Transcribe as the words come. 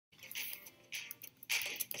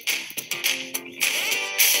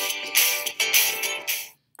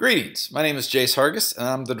Greetings, my name is Jace Hargis, and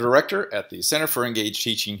I'm the Director at the Center for Engaged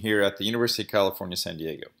Teaching here at the University of California, San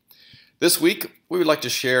Diego. This week, we would like to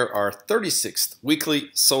share our 36th weekly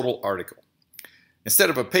SoTL article. Instead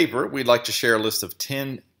of a paper, we'd like to share a list of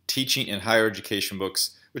 10 teaching and higher education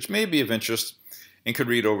books which may be of interest and could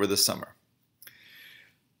read over this summer.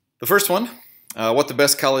 The first one, What the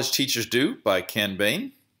Best College Teachers Do by Ken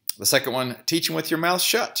Bain. The second one, Teaching with Your Mouth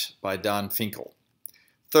Shut by Finkel.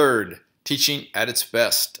 Third, Teaching at Its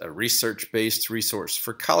Best, a research-based resource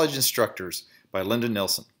for college instructors by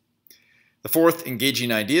Nilson. The fourth,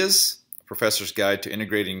 Engaging Ideas, a professor's guide to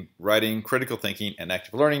integrating writing, critical thinking, and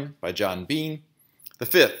active learning by Bain. The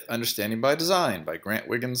fifth, Understanding by Design by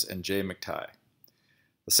Wiggins and McTighe.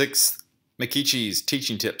 The sixth, McKeachie's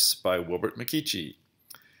Teaching Tips by Wilbert McKeachie.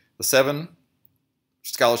 The seventh,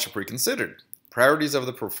 Scholarship Reconsidered, Priorities of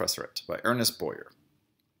the Professoriate by Ernest.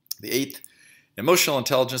 The eighth, Emotional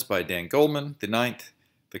Intelligence by Goleman. The ninth,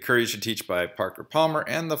 The Courage to Teach by Parker Palmer.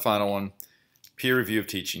 And the final one, Peer Review of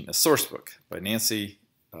Teaching, a Sourcebook by Nancy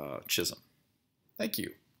Chisholm. Thank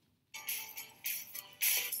you.